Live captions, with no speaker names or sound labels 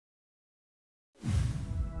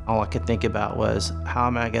All I could think about was, how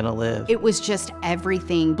am I going to live? It was just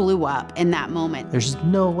everything blew up in that moment. There's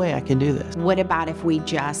no way I can do this. What about if we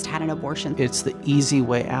just had an abortion? It's the easy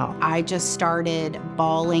way out. I just started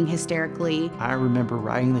bawling hysterically. I remember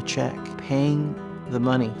writing the check, paying the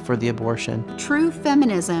money for the abortion. True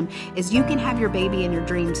feminism is you can have your baby in your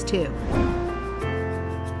dreams too.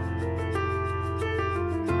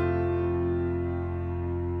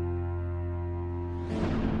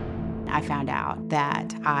 I found out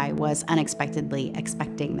that I was unexpectedly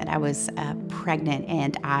expecting that I was pregnant,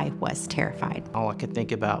 and I was terrified. All I could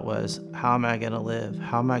think about was, how am I going to live?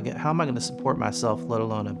 How am I going to support myself, let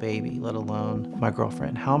alone a baby, let alone my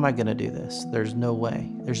girlfriend? How am I going to do this? There's no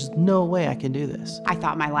way. There's no way I can do this. I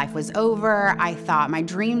thought my life was over. I thought my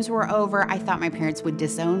dreams were over. I thought my parents would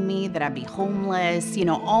disown me, that I'd be homeless. You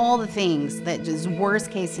know, all the things that just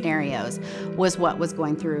worst case scenarios was what was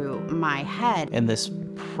going through my head. And this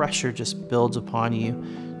pressure just builds upon you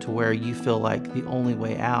to where you feel like the only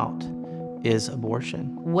way out is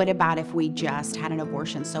abortion. What about if we just had an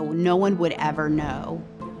abortion so no one would ever know?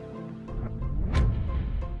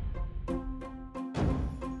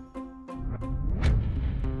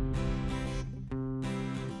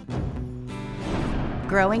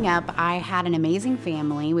 Growing up, I had an amazing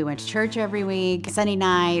family. We went to church every week, Sunday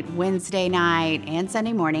night, Wednesday night, and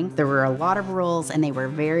Sunday morning. There were a lot of rules, and they were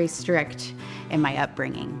very strict in my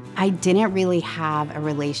upbringing. I didn't really have a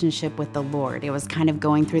relationship with the Lord. It was kind of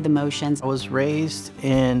going through the motions. I was raised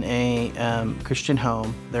in a Christian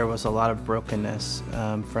home. There was a lot of brokenness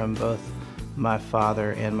from both my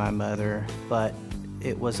father and my mother, but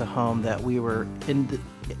it was a home that we were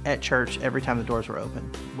at church every time the doors were open.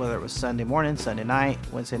 Whether it was Sunday morning, Sunday night,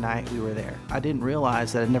 Wednesday night, we were there. I didn't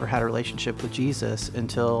realize that I'd never had a relationship with Jesus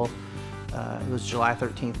until it was July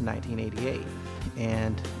 13th, 1988.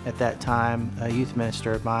 And at that time, a youth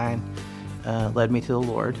minister of mine led me to the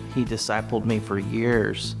Lord. He discipled me for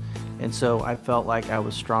years. And so I felt like I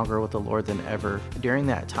was stronger with the Lord than ever. During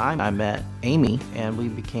that time, I met Amy, and we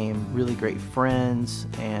became really great friends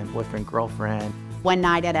and boyfriend, girlfriend. One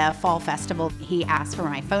night at a fall festival, he asked for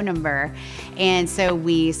my phone number, and so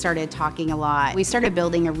we started talking a lot. We started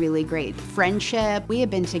building a really great friendship. We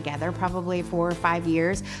had been together probably 4 or 5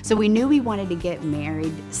 years, so we knew we wanted to get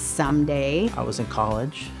married someday. I was in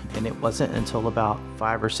college, and it wasn't until about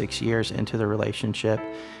 5 or 6 years into the relationship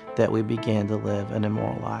that we began to live an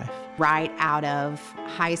immoral life. Right out of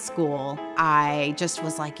high school, I just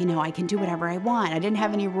was like, you know, I can do whatever I want. I didn't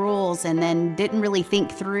have any rules, and then didn't really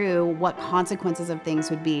think through what consequences of things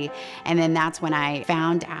would be. And then that's when I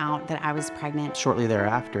found out that I was pregnant. Shortly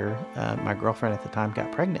thereafter, my girlfriend at the time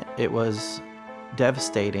got pregnant. It was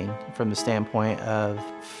devastating from the standpoint of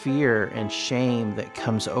fear and shame that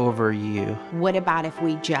comes over you. What about if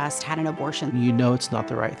we just had an abortion? You know it's not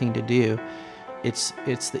the right thing to do. It's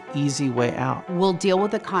the easy way out. We'll deal with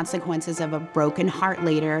the consequences of a broken heart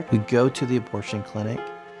later. We go to the abortion clinic,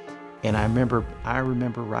 and I remember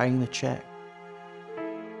writing the check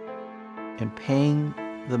and paying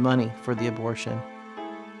the money for the abortion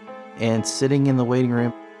and sitting in the waiting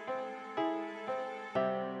room.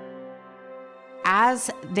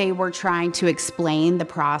 As they were trying to explain the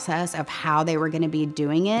process of how they were going to be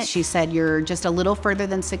doing it, she said, you're just a little further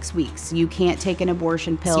than 6 weeks. You can't take an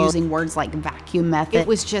abortion pill, using words like vacuum method. It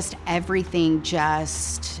was just everything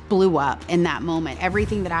just blew up in that moment.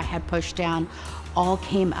 Everything that I had pushed down all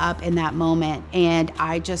came up in that moment, and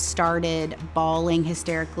I just started bawling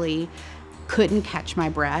hysterically. Couldn't catch my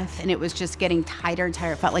breath, and it was just getting tighter and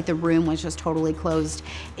tighter. It felt like the room was just totally closed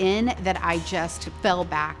in, that I just fell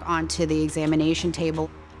back onto the examination table.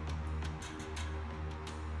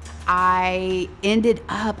 I ended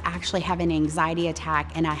up actually having an anxiety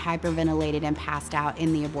attack, and I hyperventilated and passed out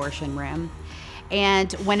in the abortion room.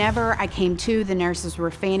 And whenever I came to, the nurses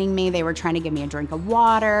were fanning me. They were trying to give me a drink of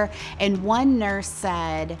water. And one nurse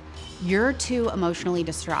said, you're too emotionally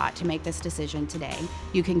distraught to make this decision today.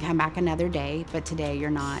 You can come back another day, but today you're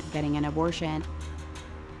not getting an abortion.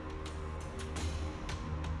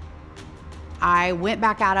 I went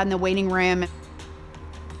back out in the waiting room.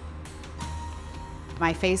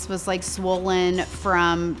 My face was like swollen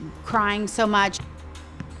from crying so much.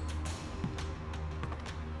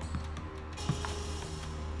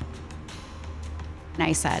 And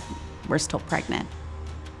I said, we're still pregnant.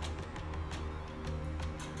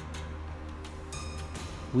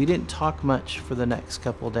 We didn't talk much for the next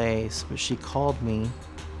couple days, but she called me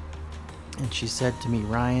and she said to me,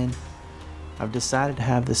 Ryan, I've decided to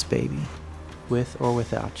have this baby, with or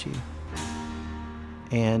without you.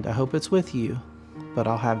 And I hope it's with you, but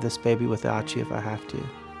I'll have this baby without you if I have to.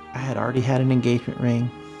 I had already had an engagement ring.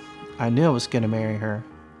 I knew I was going to marry her.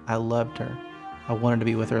 I loved her. I wanted to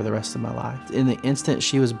be with her the rest of my life. In the instant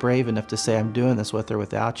she was brave enough to say, I'm doing this with her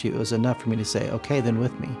without you, it was enough for me to say, okay, then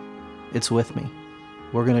with me. It's with me.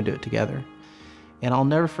 We're gonna do it together. And I'll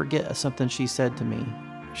never forget something she said to me.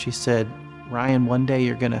 She said, Ryan, one day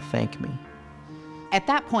you're gonna thank me. At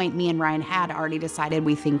that point, me and Ryan had already decided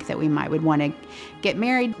we think that we would want to get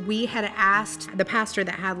married. We had asked the pastor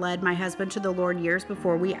that had led my husband to the Lord years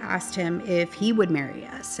before, we asked him if he would marry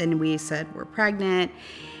us. And we said, we're pregnant.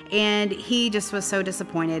 And he just was so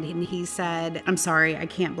disappointed. And he said, I'm sorry, I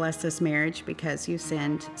can't bless this marriage because you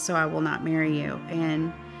sinned, so I will not marry you.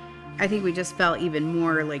 And I think we just felt even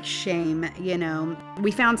more like shame, you know.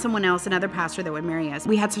 We found someone else, another pastor that would marry us.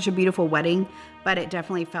 We had such a beautiful wedding, but it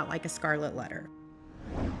definitely felt like a scarlet letter.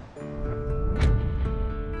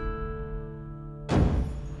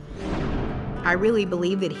 I really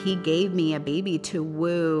believe that he gave me a baby to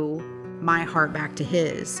woo my heart back to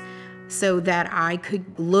his, so that I could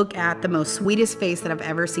look at the most sweetest face that I've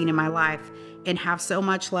ever seen in my life and have so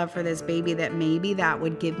much love for this baby that maybe that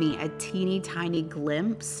would give me a teeny tiny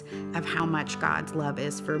glimpse of how much God's love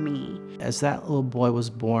is for me. As that little boy was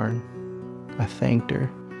born, I thanked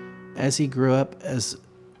her. As he grew up, it's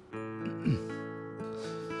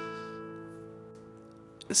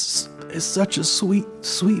such a sweet,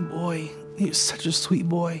 sweet boy. He was such a sweet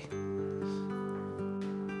boy.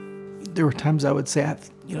 There were times I would say,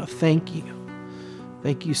 thank you.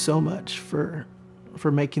 Thank you so much for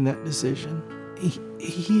making that decision.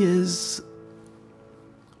 He is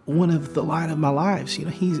one of the light of my lives.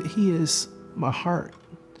 He is my heart.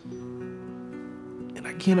 And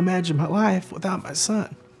I can't imagine my life without my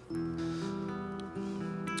son.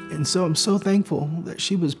 And so I'm so thankful that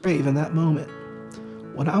she was brave in that moment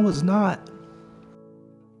when I was not.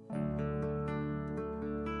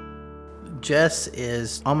 Jess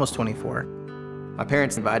is almost 24. My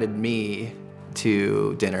parents invited me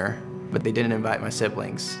to dinner, but they didn't invite my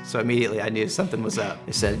siblings. So immediately I knew something was up.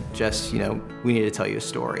 They said, Jess, we need to tell you a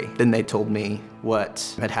story. Then they told me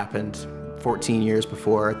what had happened 14 years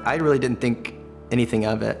before. I really didn't think anything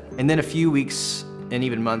of it. And then a few weeks and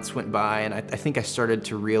even months went by, and I think I started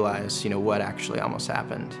to realize, what actually almost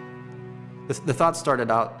happened. The thought started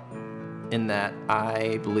out in that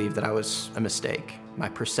I believed that I was a mistake. My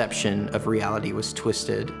perception of reality was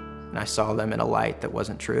twisted, and I saw them in a light that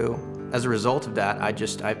wasn't true. As a result of that,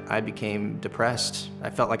 I became depressed. I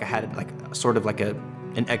felt like I had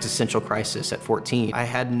an existential crisis at 14. I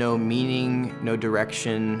had no meaning, no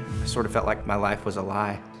direction. I sort of felt like my life was a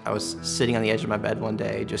lie. I was sitting on the edge of my bed one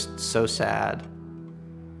day, just so sad.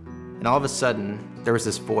 And all of a sudden, there was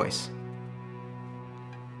this voice.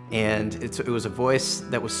 And it was a voice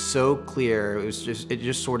that was so clear, it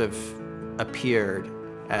just sort of appeared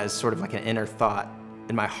as sort of like an inner thought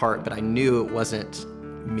in my heart, but I knew it wasn't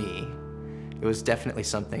me. It was definitely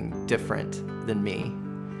something different than me.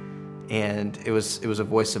 And it was a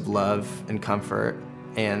voice of love and comfort,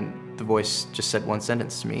 and the voice just said one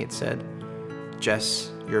sentence to me. It said,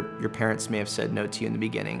 Jess, your parents may have said no to you in the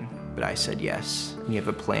beginning, but I said yes, and you have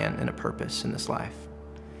a plan and a purpose in this life.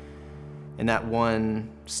 And that one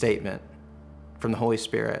statement from the Holy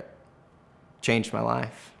Spirit changed my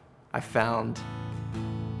life. I found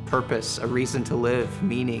purpose, a reason to live,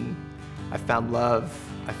 meaning. I found love,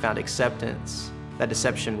 I found acceptance. That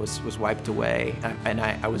deception was wiped away, and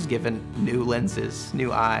I was given new lenses,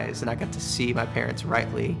 new eyes, and I got to see my parents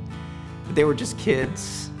rightly. But they were just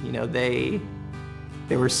kids, they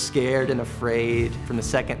were scared and afraid from the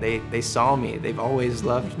second they saw me. They've always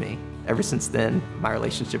loved me. Ever since then, my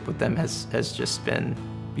relationship with them has just been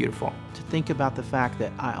beautiful. To think about the fact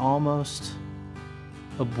that I almost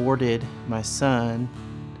aborted my son,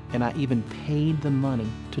 and I even paid the money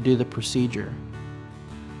to do the procedure.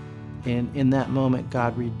 And in that moment,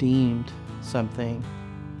 God redeemed something.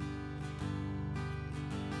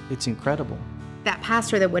 It's incredible. That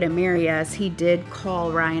pastor that wouldn't marry us, he did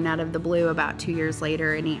call Ryan out of the blue about 2 years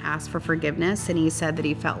later, and he asked for forgiveness, and he said that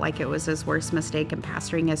he felt like it was his worst mistake in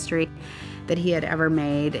pastoring history that he had ever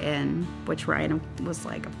made, and which Ryan was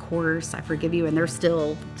like, of course, I forgive you, and they're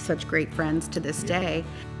still such great friends to this day.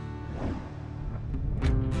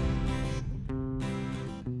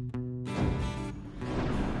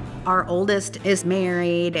 Our oldest is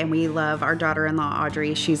married, and we love our daughter-in-law,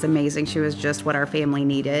 Audrey. She's amazing. She was just what our family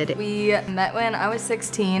needed. We met when I was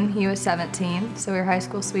 16, he was 17, so we were high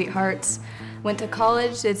school sweethearts. Went to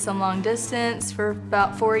college, did some long distance for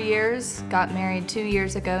about 4 years, got married 2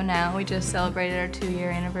 years ago now. We just celebrated our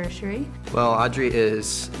 2-year anniversary. Well, Audrey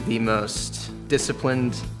is the most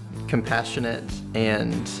disciplined, compassionate,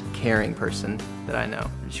 and caring person that I know.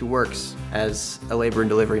 She works as a labor and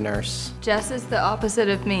delivery nurse. Jess is the opposite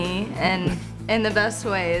of me, and in the best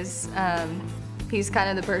ways. He's kind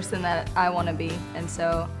of the person that I want to be, and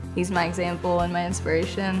so he's my example and my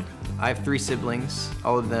inspiration. I have 3 siblings.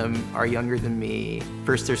 All of them are younger than me.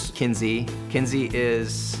 First, there's Kinsey. Kinsey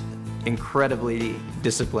is incredibly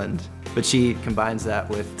disciplined, but she combines that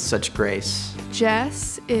with such grace.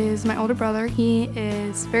 Jess is my older brother. He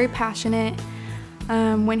is very passionate.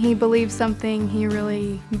 When he believes something, he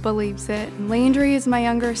really believes it. Landry is my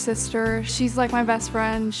younger sister. She's like my best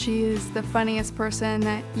friend. She is the funniest person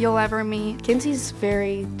that you'll ever meet. Kinsey's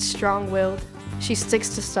very strong-willed. She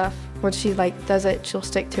sticks to stuff. When she does it, she'll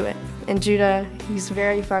stick to it. And Judah, he's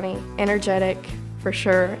very funny, energetic, for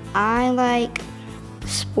sure. I like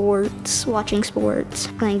sports, watching sports,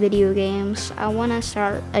 playing video games. I want to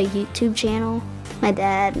start a YouTube channel. My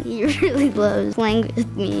dad, he really loves playing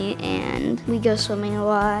with me, and we go swimming a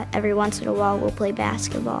lot. Every once in a while, we'll play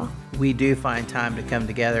basketball. We do find time to come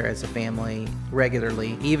together as a family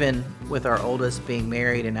regularly. Even with our oldest being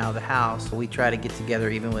married and out of the house, we try to get together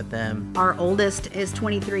even with them. Our oldest is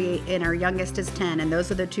 23 and our youngest is 10, and those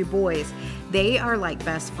are the 2 boys. They are like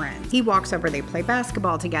best friends. He walks over, they play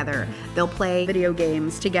basketball together, they'll play video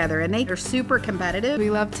games together, and they are super competitive. We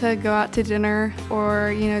love to go out to dinner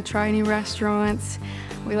or, try new restaurants.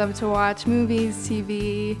 We love to watch movies,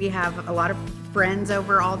 TV. We have a lot of friends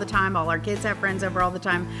over all the time. All our kids have friends over all the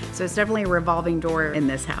time. So it's definitely a revolving door in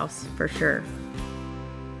this house, for sure.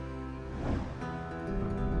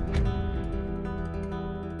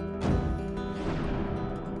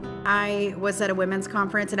 I was at a women's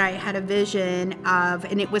conference and I had a vision of,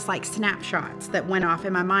 and it was like snapshots that went off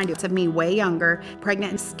in my mind. It's of me way younger,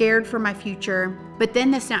 pregnant and scared for my future. But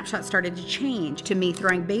then the snapshot started to change to me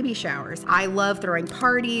throwing baby showers. I love throwing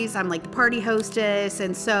parties. I'm like the party hostess.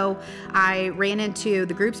 And so I ran into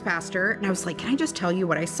the group's pastor and I was like, can I just tell you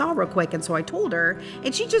what I saw real quick? And so I told her,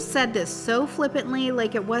 and she just said this so flippantly,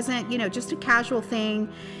 like it wasn't, just a casual thing.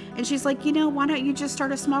 And she's like, why don't you just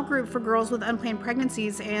start a small group for girls with unplanned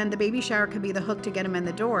pregnancies, and the baby shower could be the hook to get them in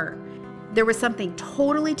the door. There was something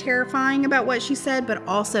totally terrifying about what she said, but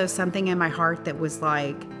also something in my heart that was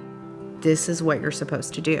like, this is what you're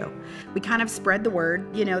supposed to do. We kind of spread the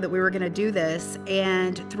word, that we were going to do this,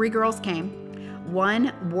 and 3 girls came.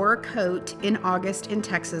 One wore a coat in August in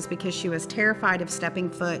Texas because she was terrified of stepping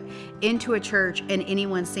foot into a church and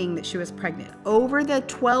anyone seeing that she was pregnant. Over the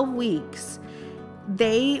 12 weeks,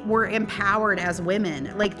 they were empowered as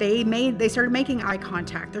women. Like they started making eye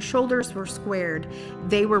contact. Their shoulders were squared.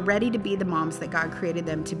 They were ready to be the moms that God created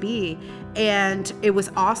them to be. And it was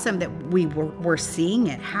awesome that we were seeing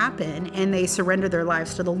it happen, and they surrendered their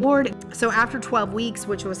lives to the Lord. So after 12 weeks,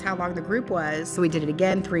 which was how long the group was, so we did it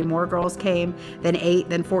again. 3 more girls came, then 8,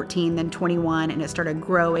 then 14, then 21, and it started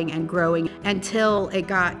growing and growing until it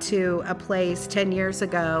got to a place 10 years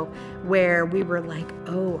ago where we were like,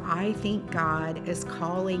 oh, I think God is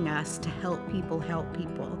calling us to help people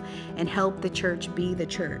and help the church be the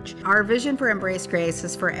church. Our vision for Embrace Grace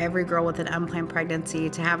is for every girl with an unplanned pregnancy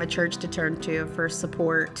to have a church to turn to for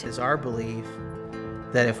support. It's our belief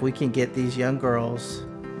that if we can get these young girls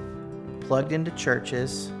plugged into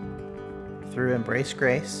churches through Embrace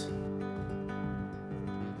Grace,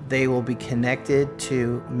 they will be connected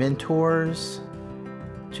to mentors,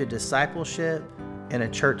 to discipleship, and a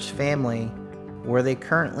church family where they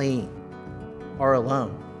currently are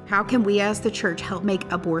alone. How can we as the church help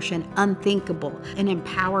make abortion unthinkable and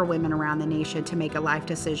empower women around the nation to make a life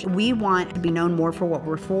decision? We want to be known more for what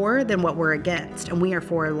we're for than what we're against. And we are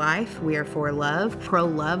for life. We are for love.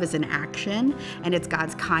 Pro-love is an action, and it's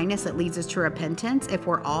God's kindness that leads us to repentance if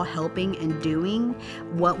we're all helping and doing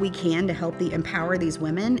what we can to help empower these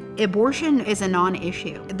women. Abortion is a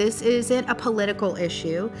non-issue. This isn't a political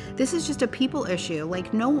issue. This is just a people issue.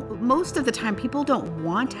 Most of the time people don't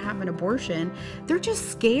want to have an abortion. They're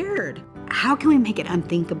just scared. How can we make it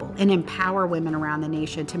unthinkable and empower women around the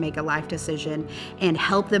nation to make a life decision and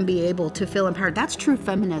help them be able to feel empowered? That's true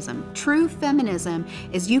feminism. True feminism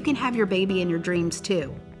is you can have your baby in your dreams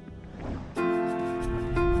too.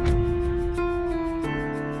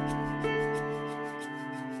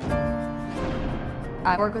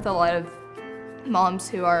 I work with a lot of moms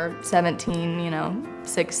who are 17,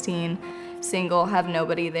 16, single, have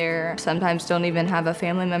nobody there, sometimes don't even have a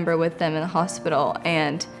family member with them in the hospital,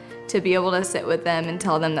 and to be able to sit with them and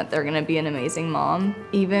tell them that they're gonna be an amazing mom.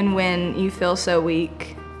 Even when you feel so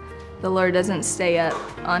weak, the Lord doesn't stay up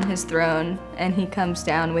on his throne, and he comes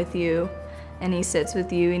down with you and he sits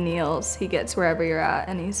with you, he kneels, he gets wherever you're at,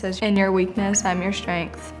 and he says, in your weakness, I'm your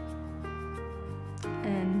strength.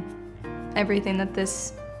 And everything that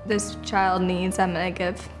this child needs, I'm gonna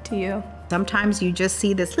give to you. Sometimes you just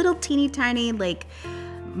see this little teeny tiny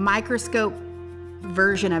microscope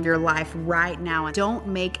version of your life right now. And don't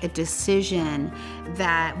make a decision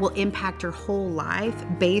that will impact your whole life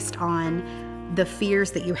based on the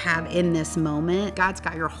fears that you have in this moment. God's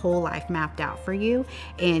got your whole life mapped out for you,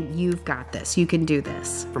 and you've got this. You can do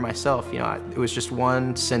this. For myself, it was just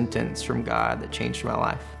one sentence from God that changed my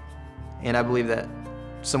life. And I believe that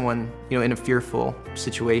someone, in a fearful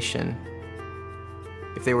situation,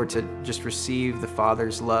 if they were to just receive the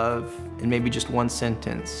Father's love and maybe just one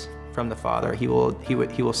sentence from the Father, he will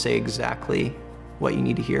say exactly what you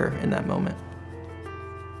need to hear in that moment.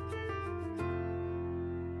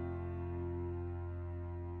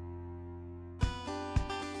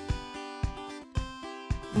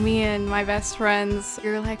 Me and my best friends, we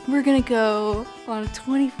were like, we're gonna go on a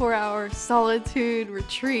 24-hour solitude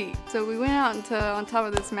retreat. So we went out on top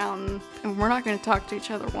of this mountain, and we're not gonna talk to each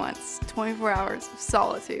other once. 24 hours of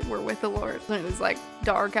solitude, we're with the Lord. And it was like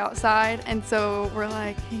dark outside, and so we're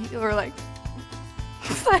like,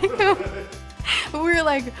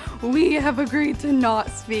 we have agreed to not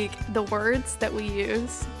speak. The words that we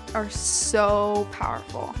use are so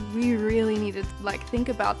powerful. We really need to think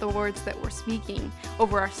about the words that we're speaking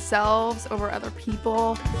over ourselves, over other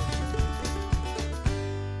people.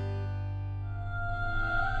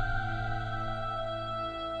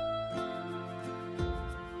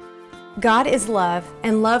 God is love,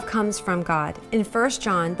 and love comes from God. In 1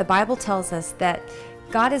 John, the Bible tells us that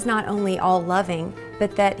God is not only all loving,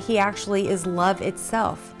 but that He actually is love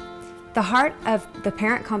itself. The heart of the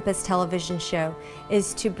Parent Compass television show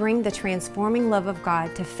is to bring the transforming love of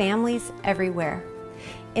God to families everywhere.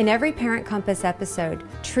 In every Parent Compass episode,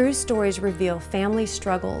 true stories reveal family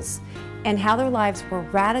struggles and how their lives were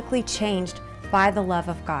radically changed by the love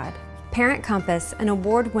of God. Parent Compass, an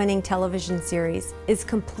award-winning television series, is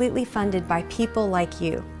completely funded by people like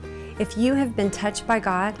you. If you have been touched by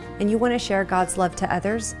God and you want to share God's love to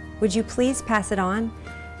others, would you please pass it on?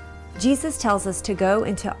 Jesus tells us to go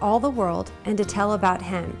into all the world and to tell about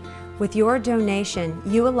Him. With your donation,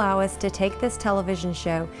 you allow us to take this television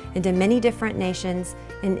show into many different nations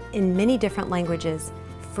and in many different languages,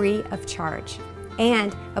 free of charge.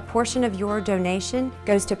 And a portion of your donation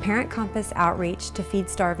goes to Parent Compass Outreach to feed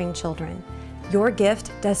starving children. Your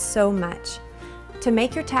gift does so much. To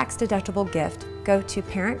make your tax-deductible gift, go to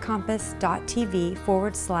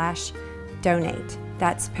parentcompass.tv/donate.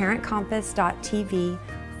 That's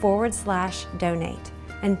parentcompass.tv/donate.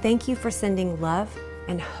 And thank you for sending love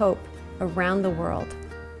and hope around the world.